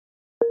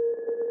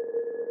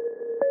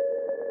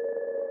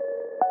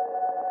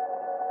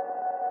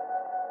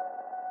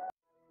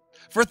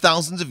For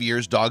thousands of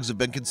years, dogs have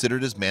been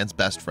considered as man's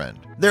best friend.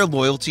 Their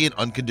loyalty and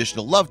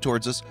unconditional love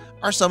towards us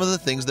are some of the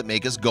things that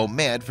make us go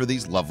mad for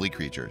these lovely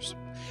creatures.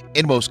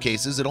 In most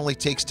cases, it only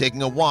takes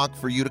taking a walk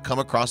for you to come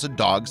across a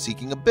dog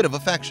seeking a bit of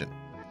affection.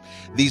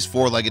 These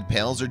four-legged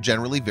pals are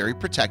generally very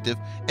protective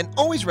and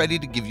always ready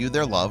to give you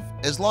their love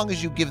as long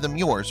as you give them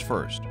yours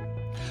first.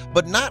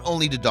 But not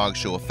only do dogs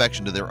show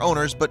affection to their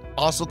owners, but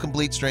also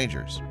complete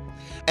strangers.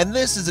 And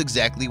this is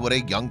exactly what a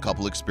young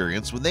couple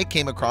experienced when they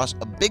came across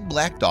a big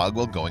black dog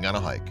while going on a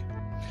hike.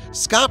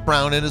 Scott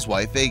Brown and his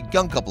wife, a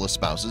young couple of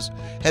spouses,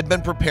 had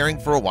been preparing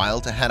for a while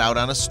to head out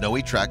on a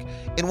snowy trek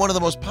in one of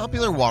the most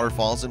popular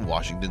waterfalls in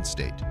Washington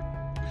state.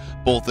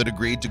 Both had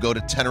agreed to go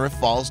to Tenerife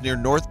Falls near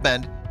North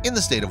Bend in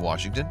the state of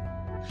Washington.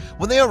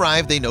 When they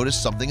arrived, they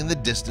noticed something in the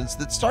distance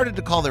that started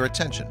to call their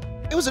attention.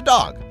 It was a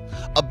dog,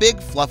 a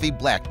big fluffy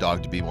black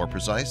dog to be more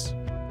precise.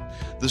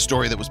 The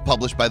story that was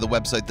published by the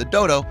website The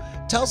Dodo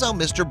tells how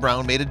Mr.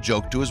 Brown made a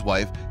joke to his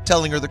wife,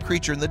 telling her the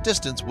creature in the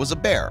distance was a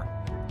bear.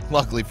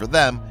 Luckily for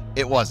them,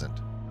 it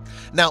wasn't.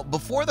 Now,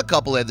 before the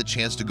couple had the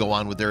chance to go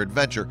on with their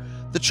adventure,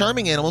 the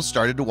charming animal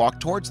started to walk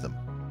towards them.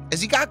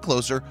 As he got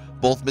closer,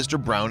 both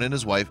Mr. Brown and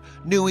his wife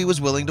knew he was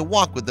willing to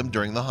walk with them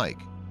during the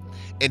hike.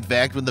 In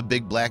fact, when the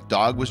big black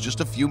dog was just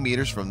a few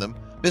meters from them,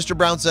 Mr.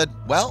 Brown said,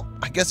 "Well,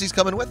 I guess he's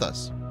coming with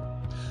us."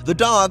 The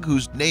dog,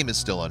 whose name is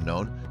still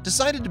unknown,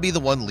 decided to be the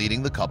one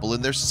leading the couple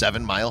in their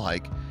 7-mile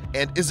hike,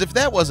 and as if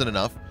that wasn't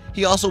enough,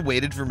 he also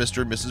waited for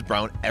Mr. and Mrs.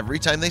 Brown every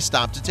time they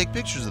stopped to take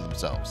pictures of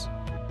themselves.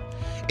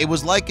 It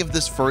was like if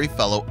this furry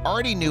fellow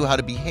already knew how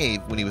to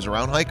behave when he was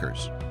around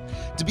hikers.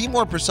 To be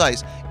more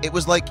precise, it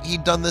was like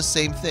he'd done the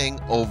same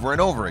thing over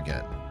and over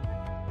again.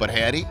 But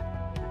had he?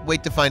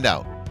 Wait to find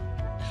out.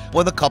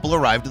 When the couple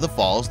arrived at the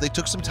falls, they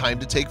took some time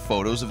to take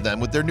photos of them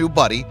with their new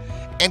buddy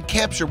and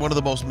capture one of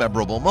the most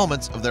memorable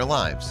moments of their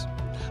lives.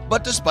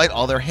 But despite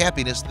all their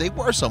happiness, they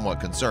were somewhat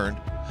concerned.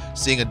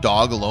 Seeing a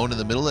dog alone in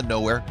the middle of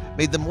nowhere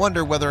made them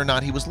wonder whether or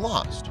not he was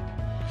lost.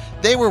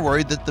 They were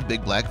worried that the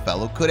big black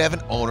fellow could have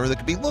an owner that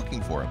could be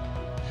looking for him.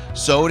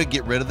 So to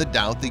get rid of the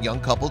doubt, the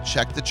young couple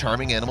checked the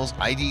charming animal's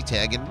ID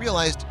tag and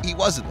realized he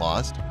wasn't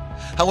lost.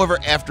 However,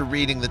 after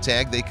reading the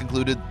tag, they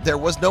concluded there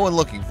was no one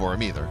looking for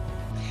him either.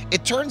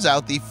 It turns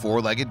out the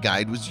four-legged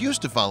guide was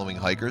used to following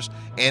hikers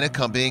and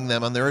accompanying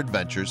them on their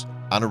adventures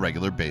on a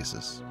regular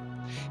basis.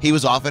 He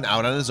was often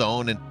out on his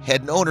own and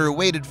had an owner who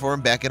waited for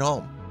him back at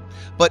home.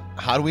 But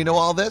how do we know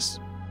all this?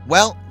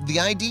 Well, the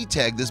ID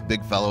tag this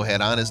big fellow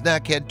had on his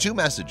neck had two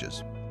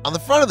messages. On the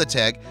front of the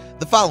tag,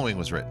 the following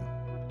was written: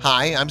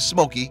 "Hi, I'm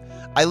Smokey.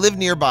 I live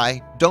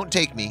nearby. Don't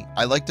take me.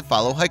 I like to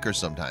follow hikers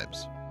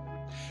sometimes."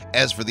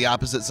 As for the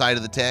opposite side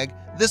of the tag,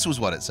 this was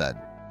what it said: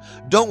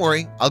 "Don't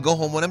worry, I'll go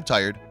home when I'm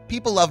tired.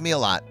 People love me a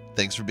lot.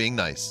 Thanks for being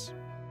nice."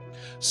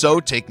 So,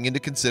 taking into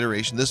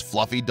consideration this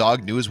fluffy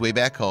dog knew his way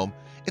back home,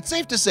 it's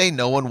safe to say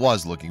no one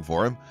was looking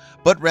for him,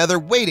 but rather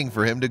waiting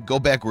for him to go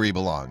back where he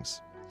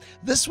belongs.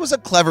 This was a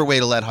clever way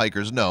to let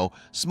hikers know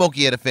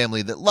Smokey had a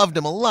family that loved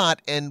him a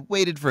lot and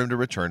waited for him to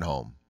return home.